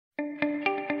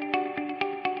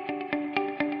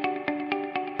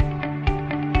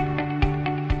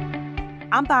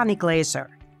I'm Bonnie Glaser,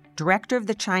 Director of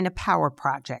the China Power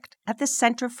Project at the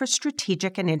Center for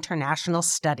Strategic and International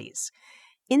Studies.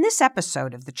 In this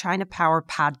episode of the China Power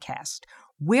Podcast,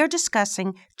 we're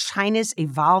discussing China's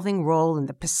evolving role in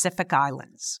the Pacific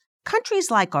Islands. Countries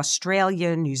like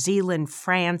Australia, New Zealand,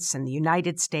 France, and the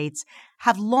United States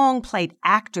have long played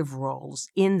active roles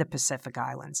in the Pacific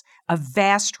Islands, a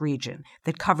vast region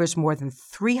that covers more than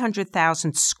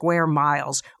 300,000 square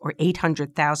miles or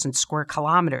 800,000 square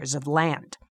kilometers of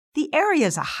land. The area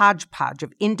is a hodgepodge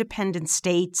of independent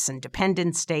states and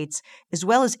dependent states, as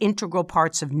well as integral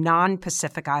parts of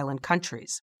non-Pacific Island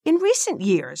countries. In recent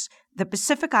years, the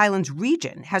Pacific Islands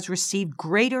region has received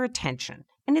greater attention,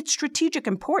 and its strategic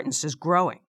importance is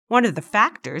growing. One of the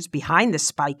factors behind the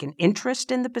spike in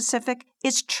interest in the Pacific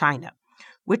is China,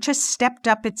 which has stepped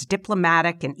up its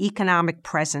diplomatic and economic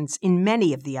presence in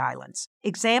many of the islands.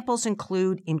 Examples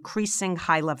include increasing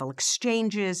high-level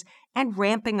exchanges and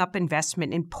ramping up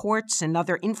investment in ports and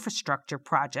other infrastructure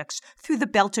projects through the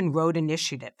Belt and Road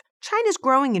Initiative. China's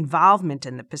growing involvement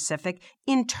in the Pacific,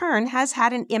 in turn, has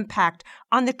had an impact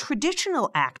on the traditional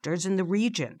actors in the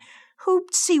region, who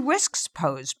see risks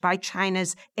posed by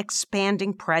China's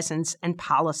expanding presence and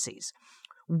policies.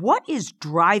 What is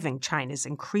driving China's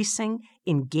increasing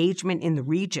engagement in the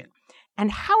region,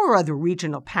 and how are other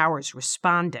regional powers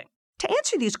responding? To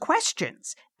answer these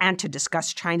questions and to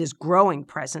discuss China's growing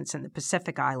presence in the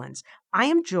Pacific Islands, I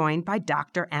am joined by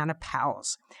Dr. Anna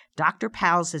Powles. Dr.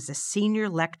 Powles is a senior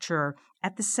lecturer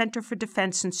at the Center for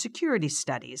Defense and Security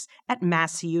Studies at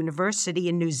Massey University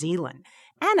in New Zealand.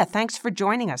 Anna, thanks for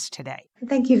joining us today.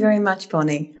 Thank you very much,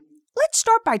 Bonnie. Let's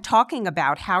start by talking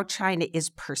about how China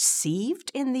is perceived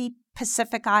in the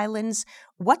Pacific Islands.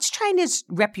 What's China's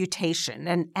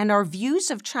reputation, and are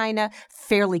views of China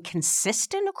fairly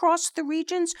consistent across the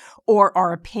regions, or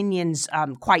are opinions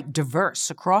quite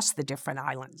diverse across the different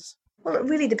islands? Well, it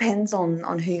really depends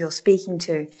on who you're speaking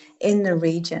to in the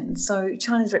region. So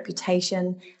China's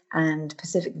reputation and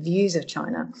Pacific views of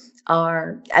China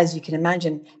are, as you can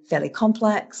imagine, fairly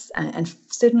complex and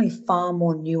certainly far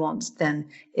more nuanced than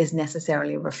is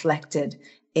necessarily reflected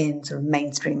in sort of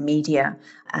mainstream media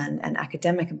and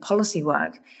academic and policy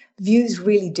work. Views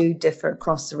really do differ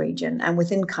across the region and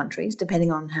within countries,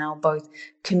 depending on how both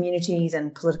communities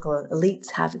and political elites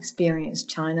have experienced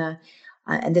China.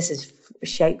 And this has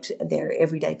shaped their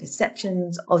everyday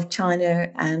perceptions of China.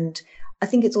 And I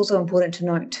think it's also important to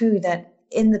note, too, that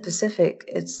in the Pacific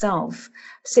itself,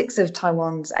 6 of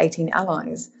Taiwan's 18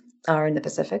 allies are in the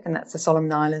Pacific, and that's the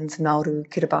Solomon Islands, Nauru,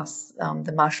 Kiribati,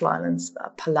 the Marshall Islands,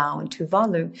 Palau, and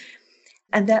Tuvalu.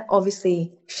 And that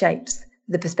obviously shapes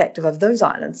the perspective of those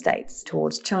island states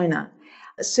towards China.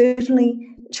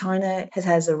 Certainly, China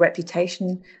has a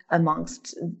reputation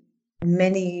amongst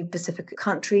many Pacific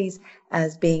countries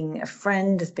as being a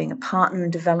friend, as being a partner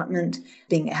in development,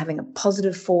 having a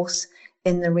positive force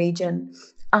in the region.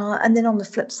 And then on the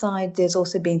flip side, there's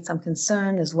also been some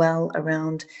concern as well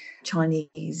around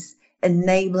Chinese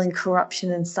enabling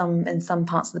corruption in some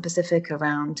parts of the Pacific,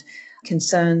 around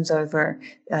concerns over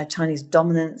Chinese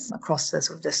dominance across the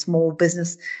sort of the small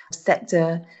business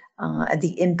sector, and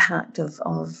the impact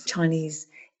of Chinese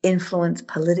influence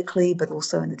politically, but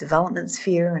also in the development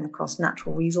sphere and across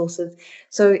natural resources.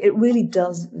 So it really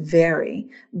does vary,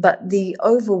 but the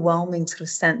overwhelming sort of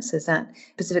sense is that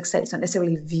Pacific states don't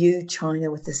necessarily view China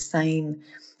with the same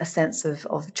a sense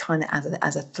of China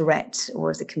as a threat or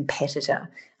as a competitor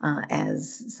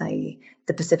as, say,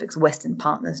 the Pacific's Western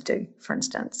partners do, for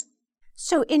instance.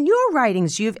 So in your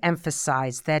writings, you've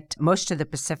emphasized that most of the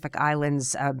Pacific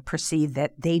Islands perceive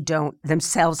that they don't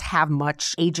themselves have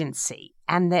much agency,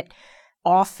 and that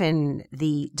often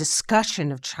the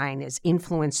discussion of China's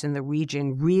influence in the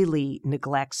region really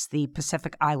neglects the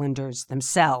Pacific Islanders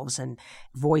themselves, and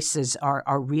voices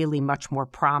are really much more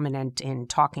prominent in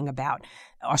talking about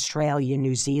Australia,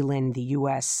 New Zealand, the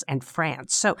U.S., and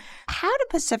France. So how do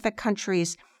Pacific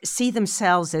countries see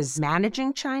themselves as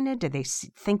managing China? Do they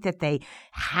think that they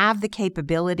have the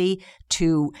capability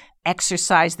to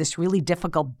exercise this really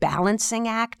difficult balancing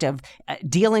act of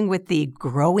dealing with the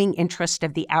growing interest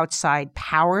of the outside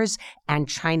powers and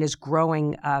China's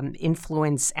growing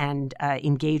influence and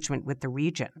engagement with the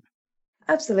region?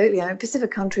 Absolutely. Pacific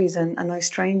countries are no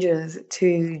strangers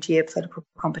to geopolitical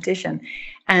competition.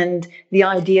 And the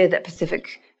idea that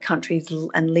Pacific countries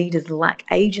and leaders lack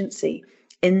agency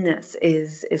in this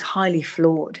is highly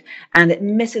flawed, and it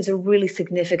misses a really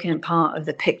significant part of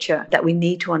the picture that we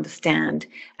need to understand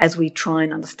as we try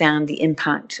and understand the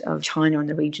impact of China on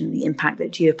the region, the impact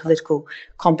that geopolitical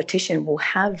competition will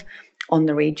have on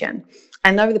the region.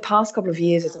 And over the past couple of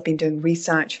years, as I've been doing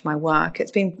research for my work,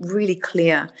 it's been really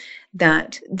clear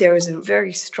that there is a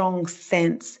very strong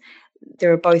sense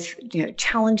there are both,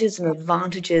 challenges and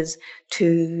advantages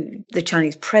to the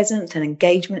Chinese presence and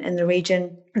engagement in the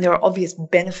region. There are obvious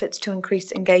benefits to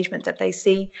increased engagement that they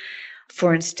see.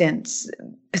 For instance,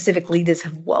 Pacific leaders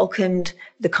have welcomed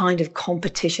the kind of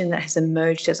competition that has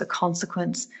emerged as a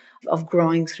consequence of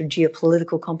growing sort of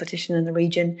geopolitical competition in the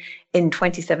region. In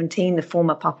 2017, the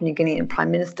former Papua New Guinean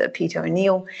Prime Minister, Peter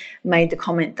O'Neill, made the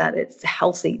comment that it's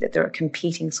healthy that there are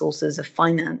competing sources of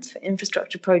finance for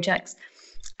infrastructure projects,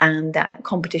 and that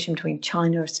competition between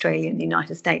China, Australia, and the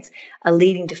United States are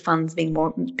leading to funds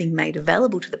being made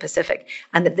available to the Pacific,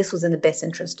 and that this was in the best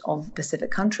interest of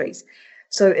Pacific countries.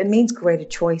 So it means greater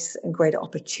choice and greater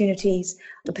opportunities.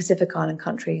 The Pacific Island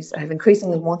countries have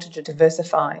increasingly wanted to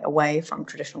diversify away from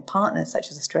traditional partners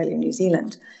such as Australia and New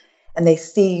Zealand, and they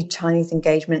see Chinese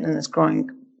engagement in this growing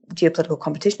geopolitical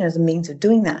competition as a means of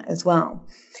doing that as well.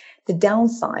 The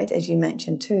downside, as you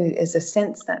mentioned too, is a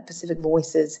sense that Pacific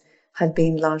voices have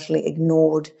been largely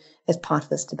ignored as part of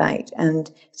this debate, and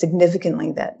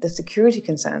significantly that the security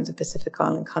concerns of Pacific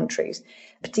Island countries,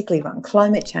 particularly around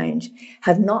climate change,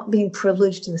 have not been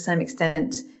privileged to the same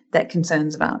extent that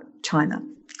concerns about China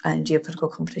and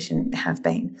geopolitical competition have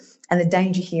been. And the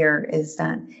danger here is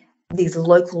that these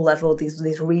local level,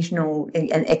 these regional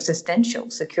and existential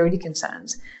security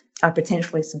concerns are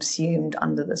potentially subsumed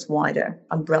under this wider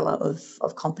umbrella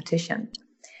of competition.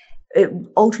 It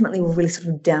ultimately will really sort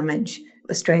of damage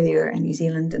Australia and New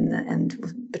Zealand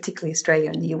and particularly Australia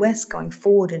and the US going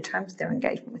forward in terms of their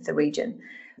engagement with the region,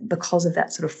 because of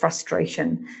that sort of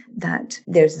frustration that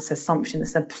there's this assumption,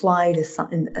 this applied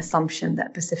assumption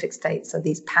that Pacific states are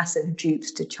these passive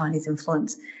dupes to Chinese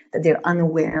influence, that they're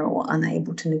unaware or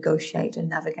unable to negotiate and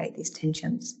navigate these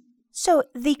tensions. So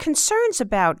the concerns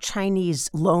about Chinese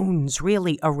loans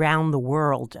really around the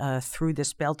world through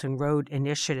this Belt and Road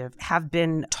Initiative have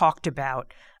been talked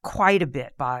about quite a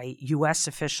bit by U.S.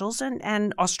 officials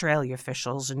and Australia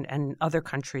officials and other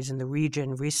countries in the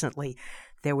region. Recently,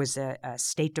 there was a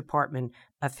State Department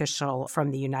official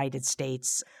from the United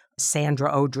States,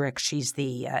 Sandra Odrick. She's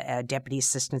the Deputy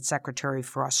Assistant Secretary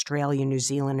for Australia, New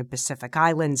Zealand, and Pacific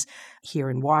Islands here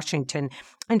in Washington.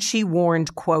 And she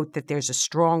warned, quote, that there's a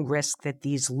strong risk that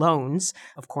these loans,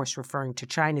 of course referring to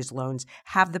China's loans,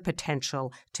 have the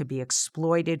potential to be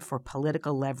exploited for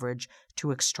political leverage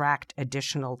to extract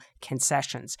additional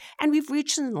concessions. And we've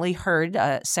recently heard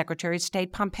Secretary of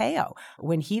State Pompeo,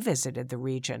 when he visited the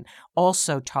region,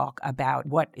 also talk about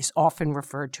what is often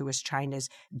referred to as China's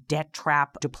debt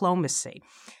trap diplomacy.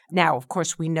 Now, of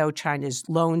course, we know China's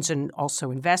loans and also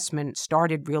investment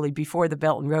started really before the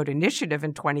Belt and Road Initiative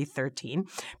in 2013,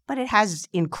 but it has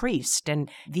increased. And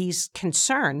these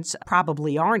concerns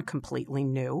probably aren't completely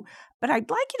new. But I'd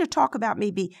like you to talk about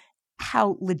maybe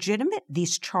how legitimate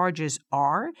these charges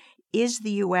are. Is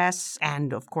the U.S.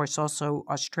 and, of course, also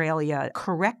Australia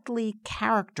correctly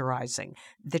characterizing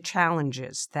the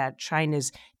challenges that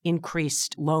China's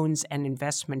increased loans and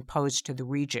investment pose to the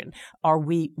region? Are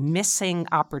we missing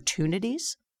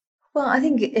opportunities? Well, I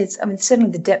think certainly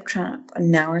the debt trap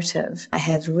narrative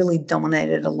has really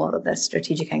dominated a lot of the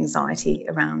strategic anxiety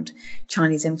around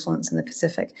Chinese influence in the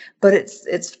Pacific. But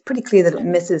it's pretty clear that it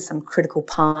misses some critical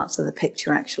parts of the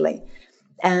picture, actually.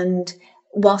 And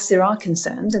whilst there are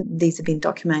concerns, and these have been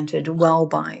documented well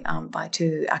by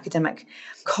two academic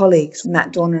colleagues,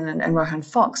 Matt Dornan and Rohan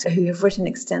Fox, who have written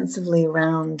extensively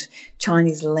around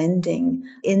Chinese lending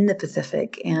in the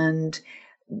Pacific and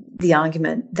the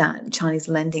argument that Chinese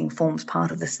lending forms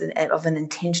part of an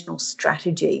intentional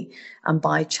strategy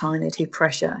by China to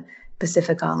pressure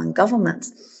Pacific Island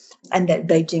governments, and that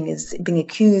Beijing is being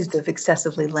accused of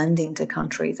excessively lending to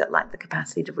countries that lack the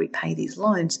capacity to repay these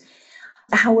loans.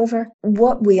 However,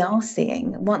 what we are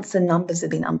seeing, once the numbers have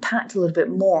been unpacked a little bit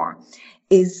more,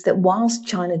 is that whilst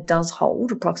China does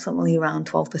hold approximately around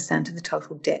 12% of the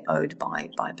total debt owed by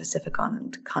Pacific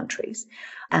Island countries,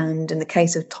 and in the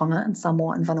case of Tonga and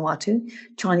Samoa and Vanuatu,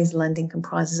 Chinese lending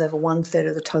comprises over 1/3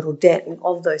 of the total debt. And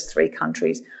of those three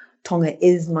countries, Tonga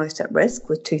is most at risk,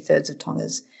 with 2/3 of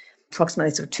Tonga's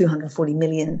approximately sort of 240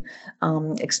 million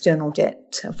external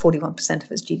debt, 41%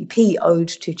 of its GDP owed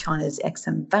to China's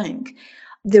Exim Bank.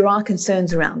 There are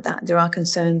concerns around that. There are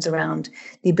concerns around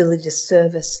the ability to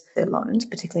service their loans,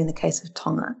 particularly in the case of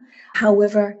Tonga.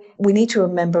 However, we need to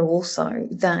remember also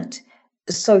that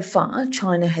so far,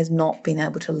 China has not been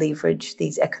able to leverage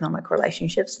these economic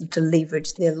relationships, to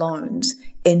leverage their loans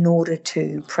in order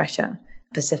to pressure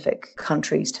Pacific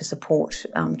countries to support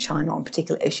China on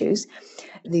particular issues.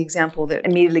 The example that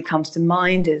immediately comes to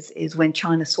mind is when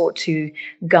China sought to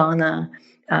garner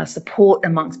support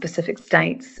amongst Pacific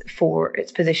states for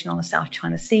its position on the South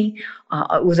China Sea.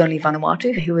 It was only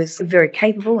Vanuatu who was very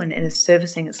capable and is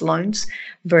servicing its loans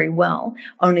very well.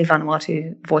 Only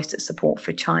Vanuatu voiced its support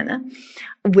for China,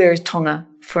 whereas Tonga,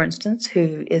 for instance,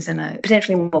 who is in a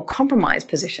potentially more compromised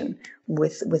position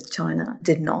with China,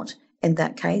 did not in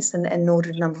that case, and nor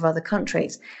did a number of other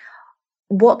countries.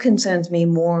 What concerns me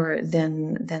more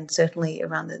than certainly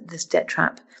around this debt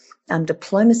trap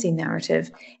diplomacy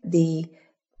narrative, the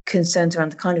concerns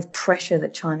around the kind of pressure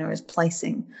that China is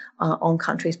placing on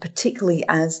countries, particularly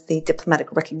as the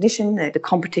diplomatic recognition, the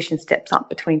competition steps up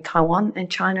between Taiwan and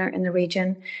China in the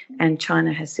region, and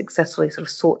China has successfully sort of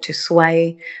sought to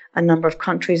sway a number of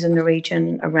countries in the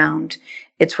region around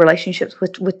its relationships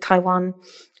with Taiwan,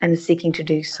 and is seeking to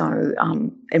do so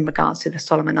in regards to the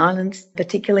Solomon Islands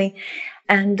particularly.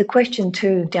 And the question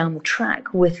too down the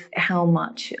track with how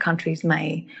much countries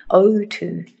may owe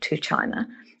to China,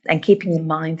 and keeping in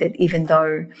mind that even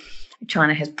though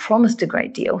China has promised a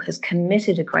great deal, has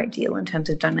committed a great deal in terms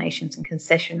of donations and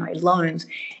concessionary loans,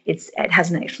 it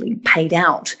hasn't actually paid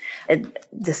out at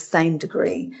the same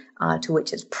degree to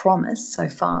which it's promised so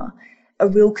far. A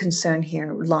real concern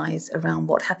here lies around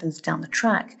what happens down the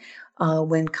track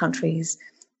when countries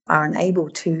are unable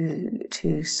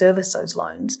to service those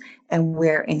loans, and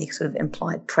where any sort of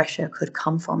implied pressure could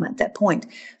come from at that point.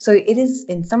 So it is,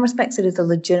 in some respects, it is a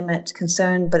legitimate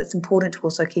concern, but it's important to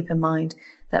also keep in mind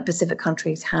that Pacific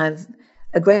countries have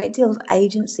a great deal of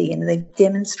agency, and they've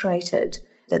demonstrated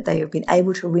that they have been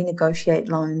able to renegotiate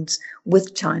loans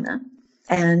with China.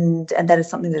 And that is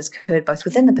something that has occurred both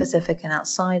within the Pacific and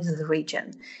outside of the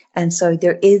region. And so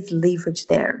there is leverage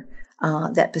there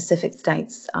that Pacific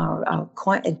states are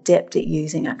quite adept at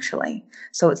using, actually.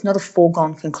 So it's not a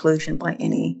foregone conclusion by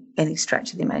any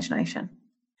stretch of the imagination.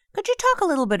 Could you talk a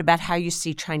little bit about how you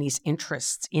see Chinese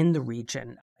interests in the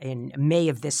region? In May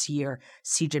of this year,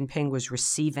 Xi Jinping was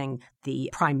receiving the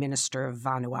Prime Minister of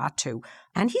Vanuatu,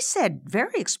 and he said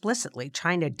very explicitly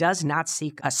China does not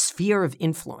seek a sphere of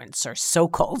influence, or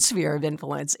so-called sphere of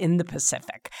influence, in the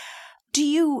Pacific. Do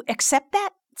you accept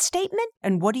that statement?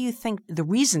 And what do you think the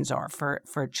reasons are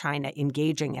for China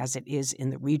engaging as it is in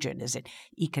the region? Is it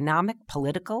economic,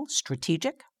 political,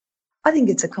 strategic? I think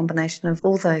it's a combination of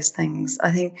all those things.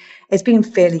 I think it's been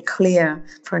fairly clear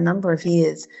for a number of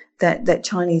years that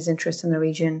Chinese interests in the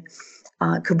region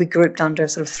could be grouped under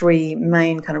sort of three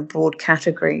main kind of broad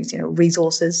categories.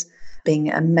 Resources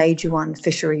being a major one,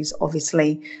 fisheries,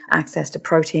 obviously, access to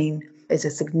protein is a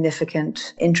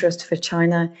significant interest for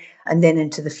China, and then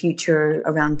into the future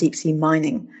around deep sea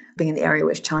mining being an area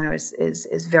which China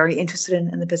is very interested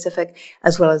in the Pacific,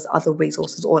 as well as other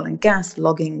resources, oil and gas,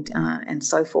 logging, and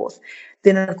so forth.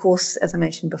 Then, of course, as I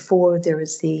mentioned before, there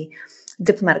is the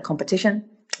diplomatic competition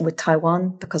with Taiwan,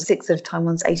 because 6 of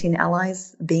Taiwan's 18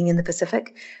 allies being in the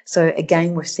Pacific. So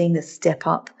again, we're seeing this step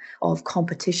up of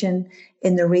competition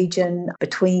in the region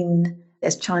between,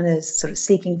 as China is sort of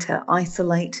seeking to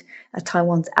isolate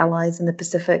Taiwan's allies in the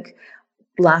Pacific.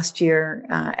 Last year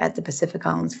at the Pacific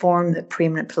Islands Forum, the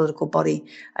preeminent political body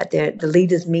at the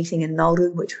leaders' meeting in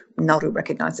Nauru, which Nauru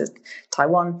recognizes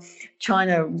Taiwan,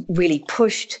 China really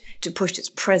pushed its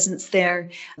presence there.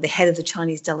 The head of the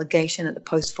Chinese delegation at the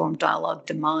post-forum dialogue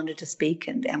demanded to speak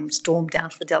and stormed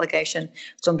out of the delegation,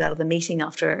 stormed out of the meeting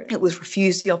after it was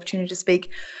refused the opportunity to speak.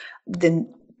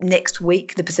 Then next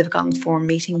week, the Pacific Islands Forum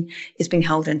meeting is being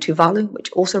held in Tuvalu,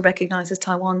 which also recognizes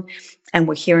Taiwan. And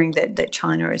we're hearing that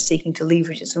China is seeking to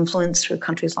leverage its influence through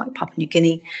countries like Papua New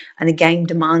Guinea, and again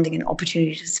demanding an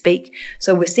opportunity to speak.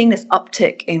 So we're seeing this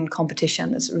uptick in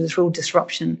competition, this real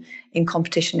disruption in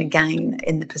competition again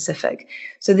in the Pacific.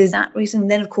 So there's that reason.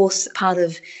 Then, of course, part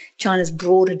of China's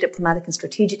broader diplomatic and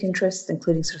strategic interests,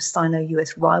 including sort of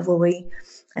Sino-US rivalry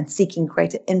and seeking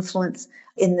greater influence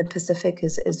in the Pacific,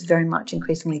 is very much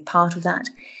increasingly part of that.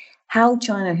 How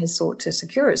China has sought to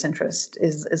secure its interest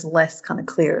is less kind of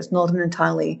clear. It's not an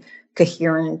entirely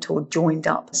coherent or joined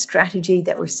up strategy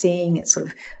that we're seeing. It's sort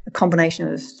of a combination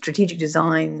of strategic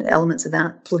design, elements of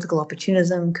that, political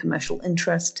opportunism, commercial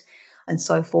interest, and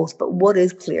so forth. But what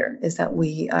is clear is that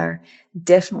we are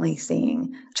definitely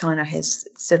seeing China has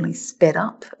certainly sped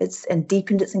up and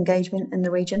deepened its engagement in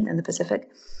the region, in the Pacific,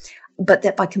 but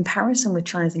that by comparison with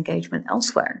China's engagement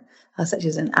elsewhere, such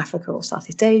as in Africa or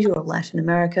Southeast Asia or Latin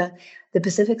America, the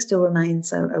Pacific still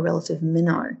remains a relative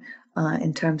minnow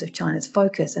in terms of China's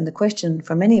focus. And the question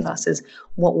for many of us is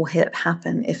what will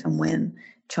happen if and when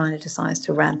China decides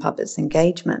to ramp up its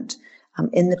engagement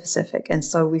in the Pacific. And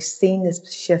so we've seen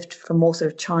this shift from more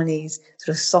sort of Chinese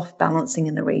sort of soft balancing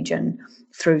in the region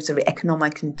through sort of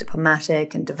economic and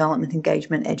diplomatic and development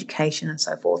engagement, education and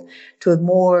so forth, to a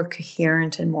more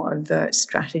coherent and more overt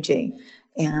strategy.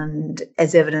 And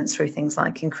as evidenced through things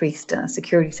like increased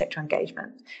security sector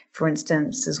engagement, for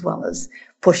instance, as well as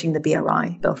pushing the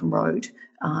BRI, Belt and Road,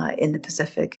 in the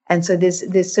Pacific. And so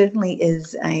there certainly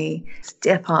is a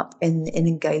step up in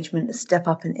engagement, a step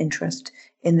up in interest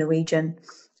in the region,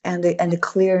 and a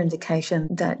clear indication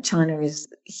that China is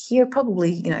here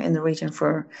probably, in the region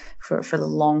for the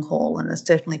long haul, and is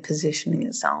certainly positioning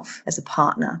itself as a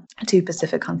partner to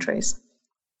Pacific countries.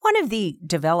 One of the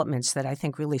developments that I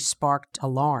think really sparked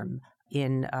alarm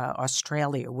in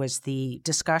Australia was the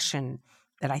discussion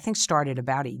that I think started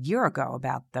about a year ago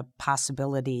about the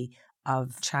possibility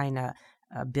of China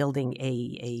building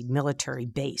a military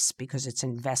base because it's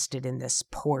invested in this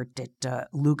port at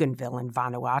Luganville in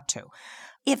Vanuatu.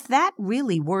 If that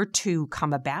really were to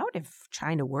come about, if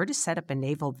China were to set up a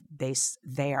naval base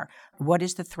there, what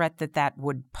is the threat that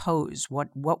would pose? What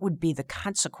would be the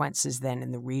consequences then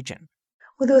in the region?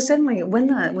 Well, there was certainly, when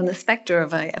the spectre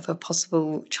of a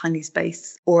possible Chinese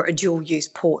base, or a dual-use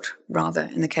port, rather,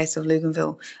 in the case of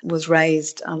Luganville, was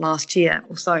raised last year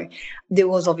or so, there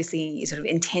was obviously sort of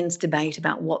intense debate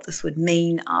about what this would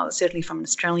mean. Certainly from an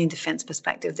Australian defence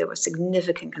perspective, there were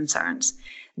significant concerns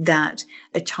that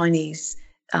a Chinese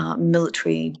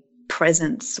military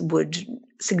presence would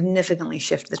significantly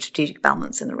shift the strategic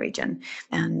balance in the region,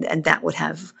 and that would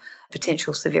have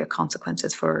potential severe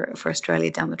consequences for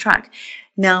Australia down the track.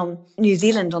 Now, New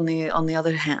Zealand, on the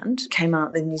other hand,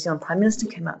 the New Zealand Prime Minister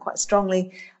came out quite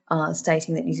strongly,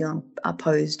 stating that New Zealand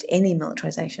opposed any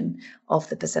militarisation of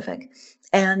the Pacific.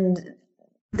 And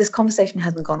this conversation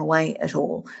hasn't gone away at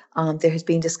all. There has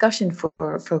been discussion for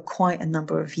quite a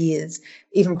number of years,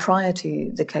 even prior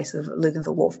to the case of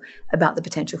Luganville Wharf, about the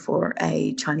potential for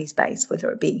a Chinese base,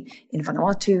 whether it be in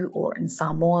Vanuatu or in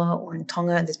Samoa or in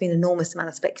Tonga. There's been an enormous amount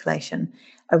of speculation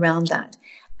around that.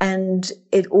 And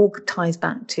it all ties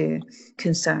back to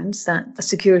concerns that the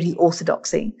security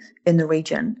orthodoxy in the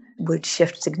region would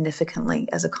shift significantly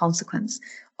as a consequence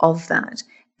of that,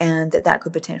 and that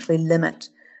could potentially limit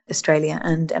Australia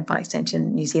and by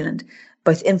extension New Zealand,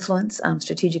 both influence,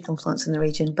 strategic influence in the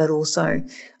region, but also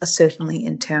certainly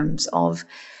in terms of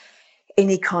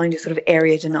any kind of sort of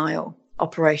area denial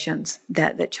operations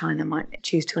that China might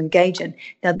choose to engage in.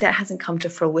 Now, that hasn't come to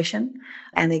fruition.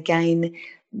 And again,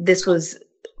 this was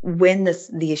when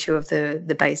the issue of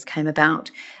the base came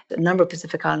about. A number of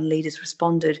Pacific Island leaders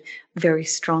responded very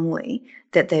strongly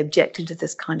that they objected to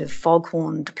this kind of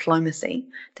foghorn diplomacy,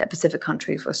 that Pacific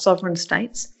countries were sovereign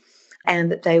states,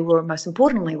 and that they were, most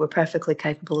importantly, were perfectly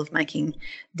capable of making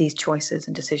these choices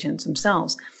and decisions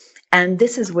themselves. And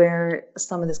this is where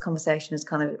some of this conversation is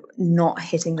kind of not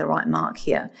hitting the right mark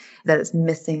here, that it's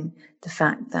missing the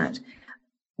fact that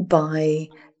by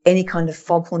any kind of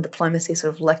foghorn diplomacy,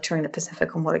 sort of lecturing the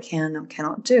Pacific on what it can and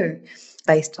cannot do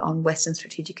based on Western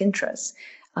strategic interests,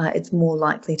 it's more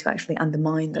likely to actually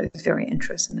undermine those very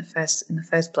interests in the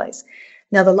first place.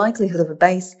 Now, the likelihood of a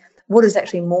base, what is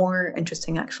actually more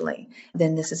interesting actually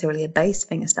than necessarily a base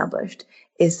being established,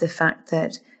 is the fact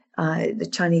that the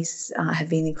Chinese have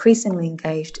been increasingly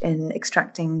engaged in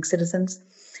extracting citizens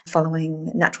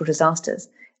following natural disasters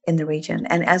in the region.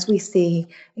 And as we see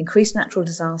increased natural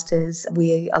disasters,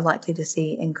 we are likely to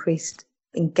see increased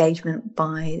engagement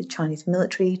by the Chinese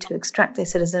military to extract their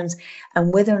citizens.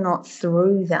 And whether or not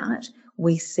through that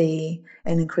we see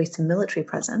an increase in military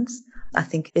presence, I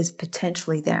think is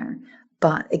potentially there.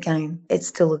 But again, it's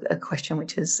still a question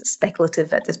which is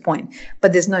speculative at this point.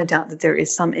 But there's no doubt that there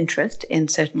is some interest in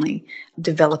certainly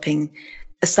developing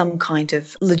some kind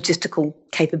of logistical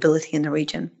capability in the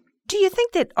region. Do you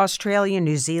think that Australia,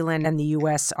 New Zealand, and the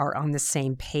U.S. are on the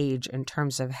same page in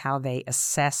terms of how they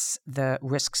assess the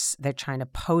risks that China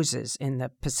poses in the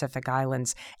Pacific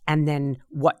Islands and then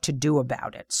what to do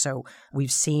about it? So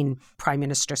we've seen Prime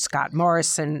Minister Scott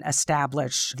Morrison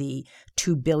establish the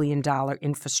 $2 billion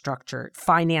infrastructure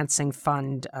financing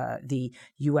fund. The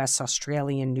U.S.,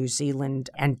 Australia, New Zealand,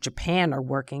 and Japan are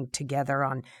working together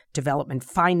on development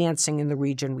financing in the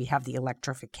region. We have the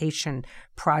electrification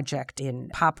project in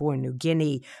Papua New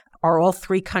Guinea. Are all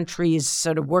three countries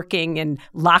sort of working in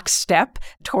lockstep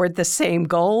toward the same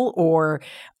goal, or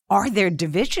are there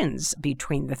divisions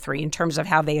between the three in terms of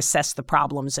how they assess the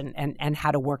problems and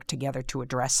how to work together to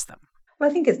address them? Well,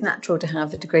 I think it's natural to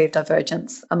have a degree of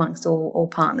divergence amongst all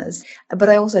partners. But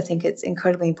I also think it's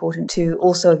incredibly important to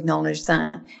also acknowledge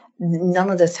that none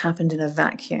of this happened in a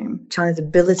vacuum. China's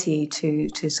ability to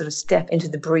sort of step into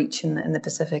the breach in the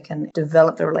Pacific and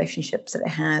develop the relationships that it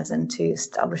has and to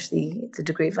establish the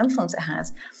degree of influence it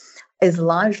has is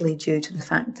largely due to the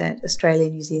fact that Australia,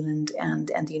 New Zealand, and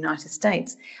the United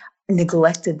States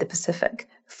neglected the Pacific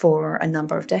for a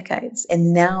number of decades.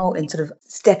 And now in sort of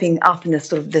stepping up in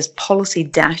this policy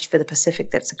dash for the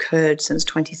Pacific that's occurred since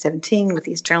 2017 with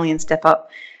the Australian step up,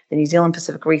 the New Zealand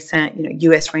Pacific reset,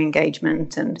 US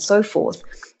re-engagement and so forth,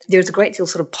 there's a great deal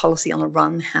sort of policy on the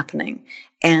run happening.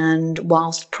 And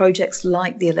whilst projects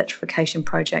like the electrification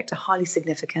project are highly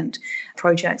significant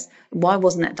projects, why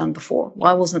wasn't that done before?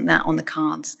 Why wasn't that on the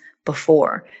cards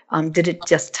before? Did it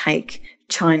just take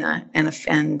China and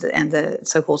the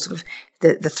so-called sort of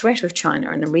the threat of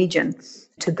China in the region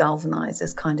to galvanize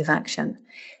this kind of action?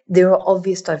 There are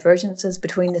obvious divergences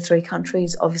between the three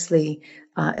countries. Obviously,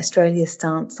 Australia's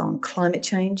stance on climate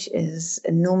change is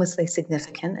enormously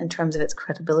significant in terms of its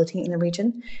credibility in the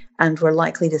region, and we're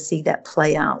likely to see that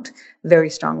play out very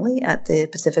strongly at the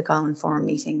Pacific Island Forum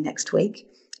meeting next week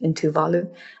in Tuvalu.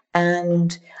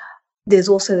 And there's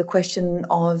also the question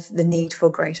of the need for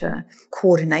greater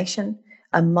coordination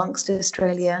amongst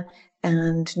Australia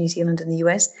and New Zealand and the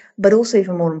US, but also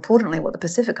even more importantly, what the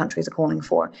Pacific countries are calling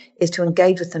for is to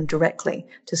engage with them directly,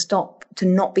 to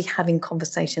not be having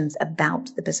conversations about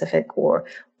the Pacific or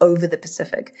over the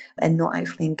Pacific and not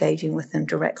actually engaging with them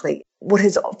directly. What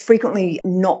has frequently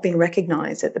not been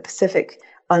recognized that the Pacific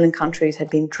Island countries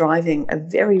had been driving a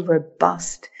very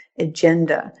robust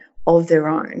agenda of their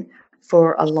own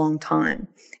for a long time.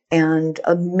 And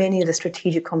many of the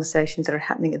strategic conversations that are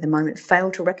happening at the moment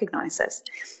fail to recognize this.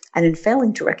 And in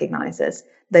failing to recognize this,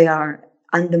 they are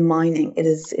undermining, it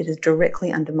is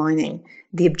directly undermining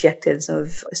the objectives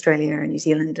of Australia and New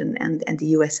Zealand and the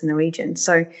US in the region.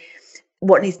 So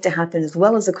what needs to happen, as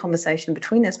well as a conversation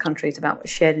between those countries about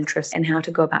shared interests and how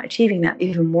to go about achieving that,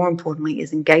 even more importantly,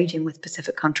 is engaging with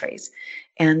Pacific countries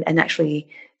and actually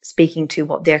speaking to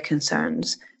what their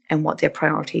concerns and what their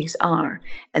priorities are.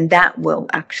 And that will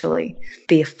actually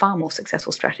be a far more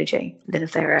successful strategy than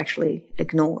if they are actually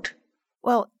ignored.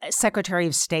 Well, Secretary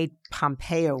of State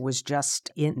Pompeo was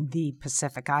just in the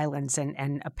Pacific Islands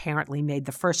and apparently made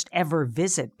the first ever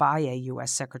visit by a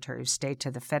U.S. Secretary of State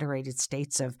to the Federated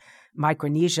States of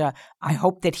Micronesia. I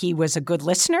hope that he was a good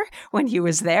listener when he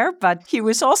was there, but he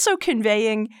was also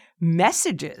conveying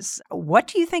messages. What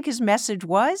do you think his message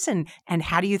was, and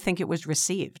how do you think it was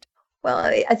received? Well,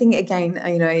 I think, again,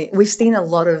 we've seen a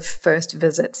lot of first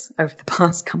visits over the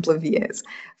past couple of years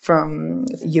from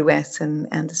US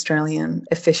and Australian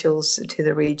officials to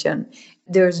the region.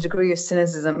 There is a degree of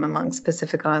cynicism amongst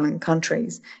Pacific Island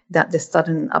countries that this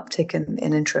sudden uptick in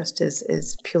interest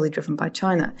is purely driven by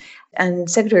China. And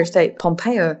Secretary of State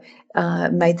Pompeo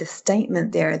made the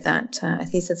statement there that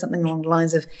he said something along the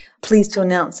lines of, pleased to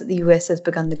announce that the US has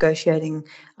begun negotiating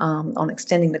on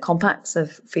extending the compacts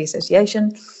of free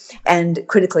association. And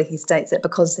critically, he states that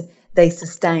because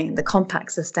the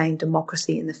compacts sustain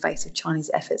democracy in the face of Chinese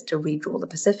efforts to redraw the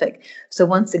Pacific. So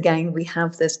once again, we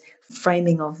have this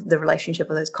framing of the relationship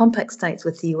of those compact states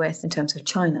with the US in terms of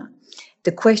China.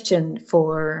 The question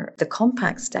for the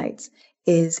compact states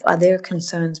is, are their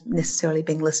concerns necessarily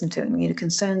being listened to?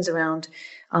 Concerns around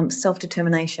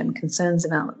self-determination, concerns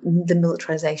about the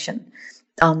militarization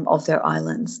of their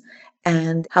islands,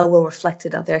 and how well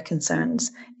reflected are their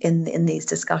concerns in these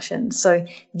discussions. So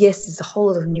yes, there's a whole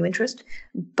lot of new interest,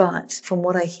 but from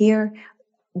what I hear,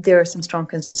 there are some strong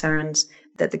concerns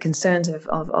that the concerns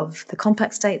of the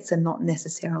compact states are not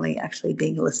necessarily actually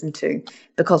being listened to,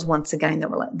 because once again,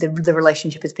 the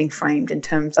relationship is being framed in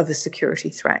terms of a security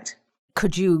threat.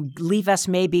 Could you leave us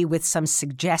maybe with some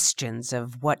suggestions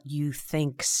of what you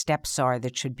think steps are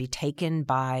that should be taken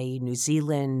by New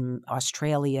Zealand,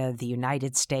 Australia, the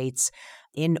United States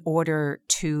in order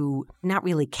to not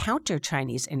really counter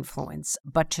Chinese influence,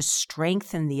 but to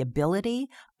strengthen the ability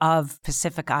of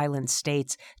Pacific Island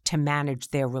states to manage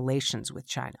their relations with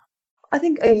China? I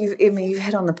think you've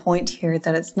hit on the point here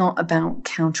that it's not about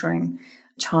countering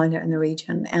China in the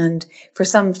region, and for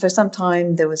some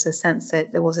time there was a sense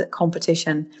that there was a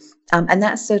competition, and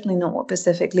that's certainly not what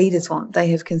Pacific leaders want. They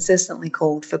have consistently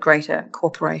called for greater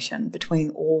cooperation between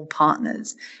all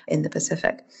partners in the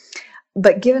Pacific.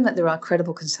 But given that there are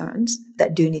credible concerns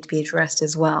that do need to be addressed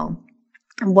as well,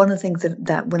 and one of the things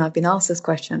that when I've been asked this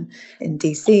question in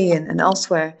DC and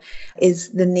elsewhere is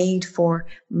the need for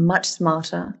much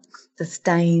smarter,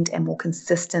 sustained and more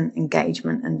consistent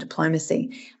engagement and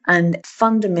diplomacy, and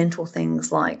fundamental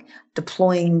things like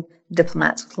deploying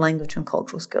diplomats with language and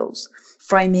cultural skills,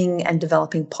 framing and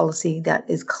developing policy that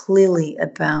is clearly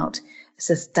about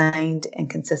sustained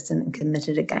and consistent and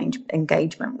committed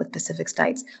engagement with Pacific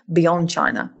states beyond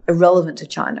China, irrelevant to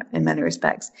China in many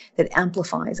respects, that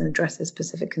amplifies and addresses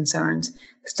Pacific concerns,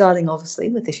 starting obviously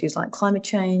with issues like climate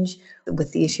change,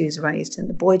 with the issues raised in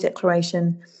the Boy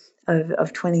Declaration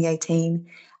of 2018,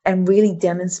 and really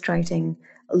demonstrating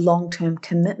long-term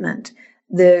commitment.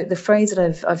 The phrase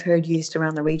that I've heard used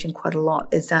around the region quite a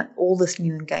lot is that all this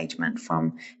new engagement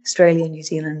from Australia, New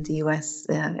Zealand, the US,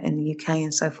 and the UK,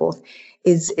 and so forth,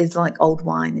 is like old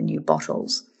wine in new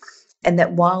bottles. And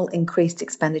that while increased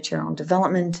expenditure on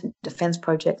development, defense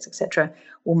projects, etc.,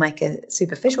 will make a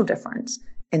superficial difference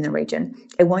in the region,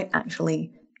 it won't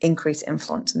actually increase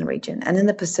influence in the region. And in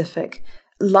the Pacific,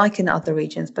 like in other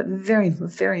regions, but very,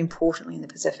 very importantly in the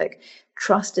Pacific,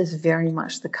 trust is very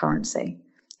much the currency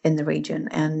in the region,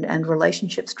 and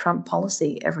relationships trump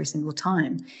policy every single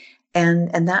time.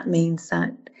 And that means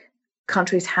that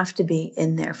countries have to be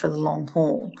in there for the long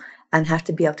haul and have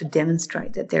to be able to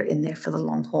demonstrate that they're in there for the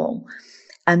long haul.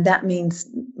 And that means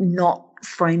not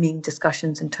framing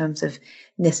discussions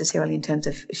necessarily in terms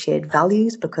of shared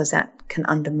values, because that can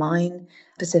undermine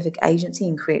Pacific agency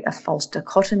and create a false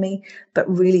dichotomy, but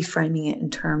really framing it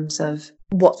in terms of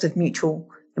what's of mutual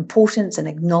importance and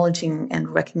acknowledging and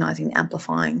recognizing and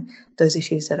amplifying those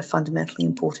issues that are fundamentally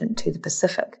important to the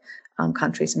Pacific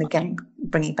countries. And again,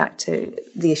 bringing back to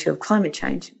the issue of climate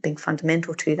change being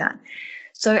fundamental to that.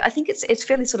 So I think it's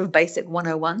fairly sort of basic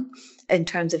 101 in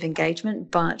terms of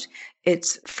engagement, but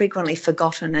it's frequently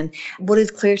forgotten. And what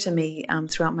is clear to me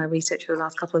throughout my research over the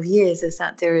last couple of years is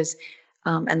that there is,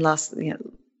 and last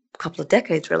couple of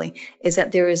decades really, is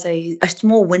that there is a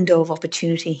small window of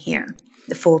opportunity here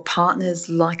for partners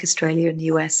like Australia and the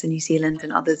US and New Zealand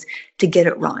and others to get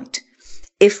it right.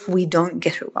 If we don't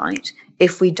get it right,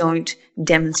 if we don't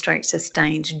demonstrate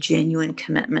sustained, genuine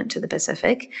commitment to the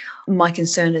Pacific, my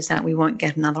concern is that we won't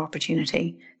get another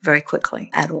opportunity very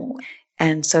quickly at all.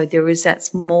 And so there is that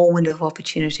small window of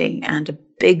opportunity and a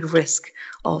big risk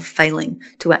of failing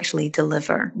to actually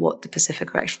deliver what the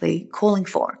Pacific are actually calling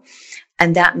for.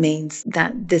 And that means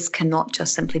that this cannot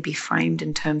just simply be framed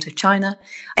in terms of China,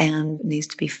 and needs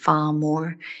to be far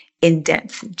more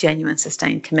in-depth, genuine,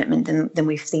 sustained commitment than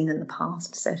we've seen in the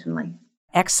past, certainly.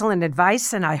 Excellent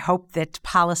advice, and I hope that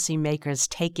policymakers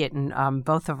take it in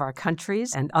both of our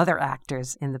countries and other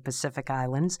actors in the Pacific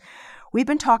Islands. We've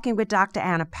been talking with Dr.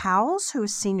 Anna Powles, who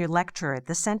is Senior Lecturer at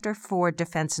the Center for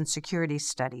Defense and Security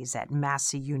Studies at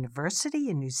Massey University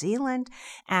in New Zealand.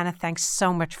 Anna, thanks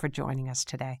so much for joining us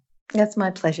today. That's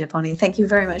my pleasure, Bonnie. Thank you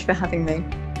very much for having me.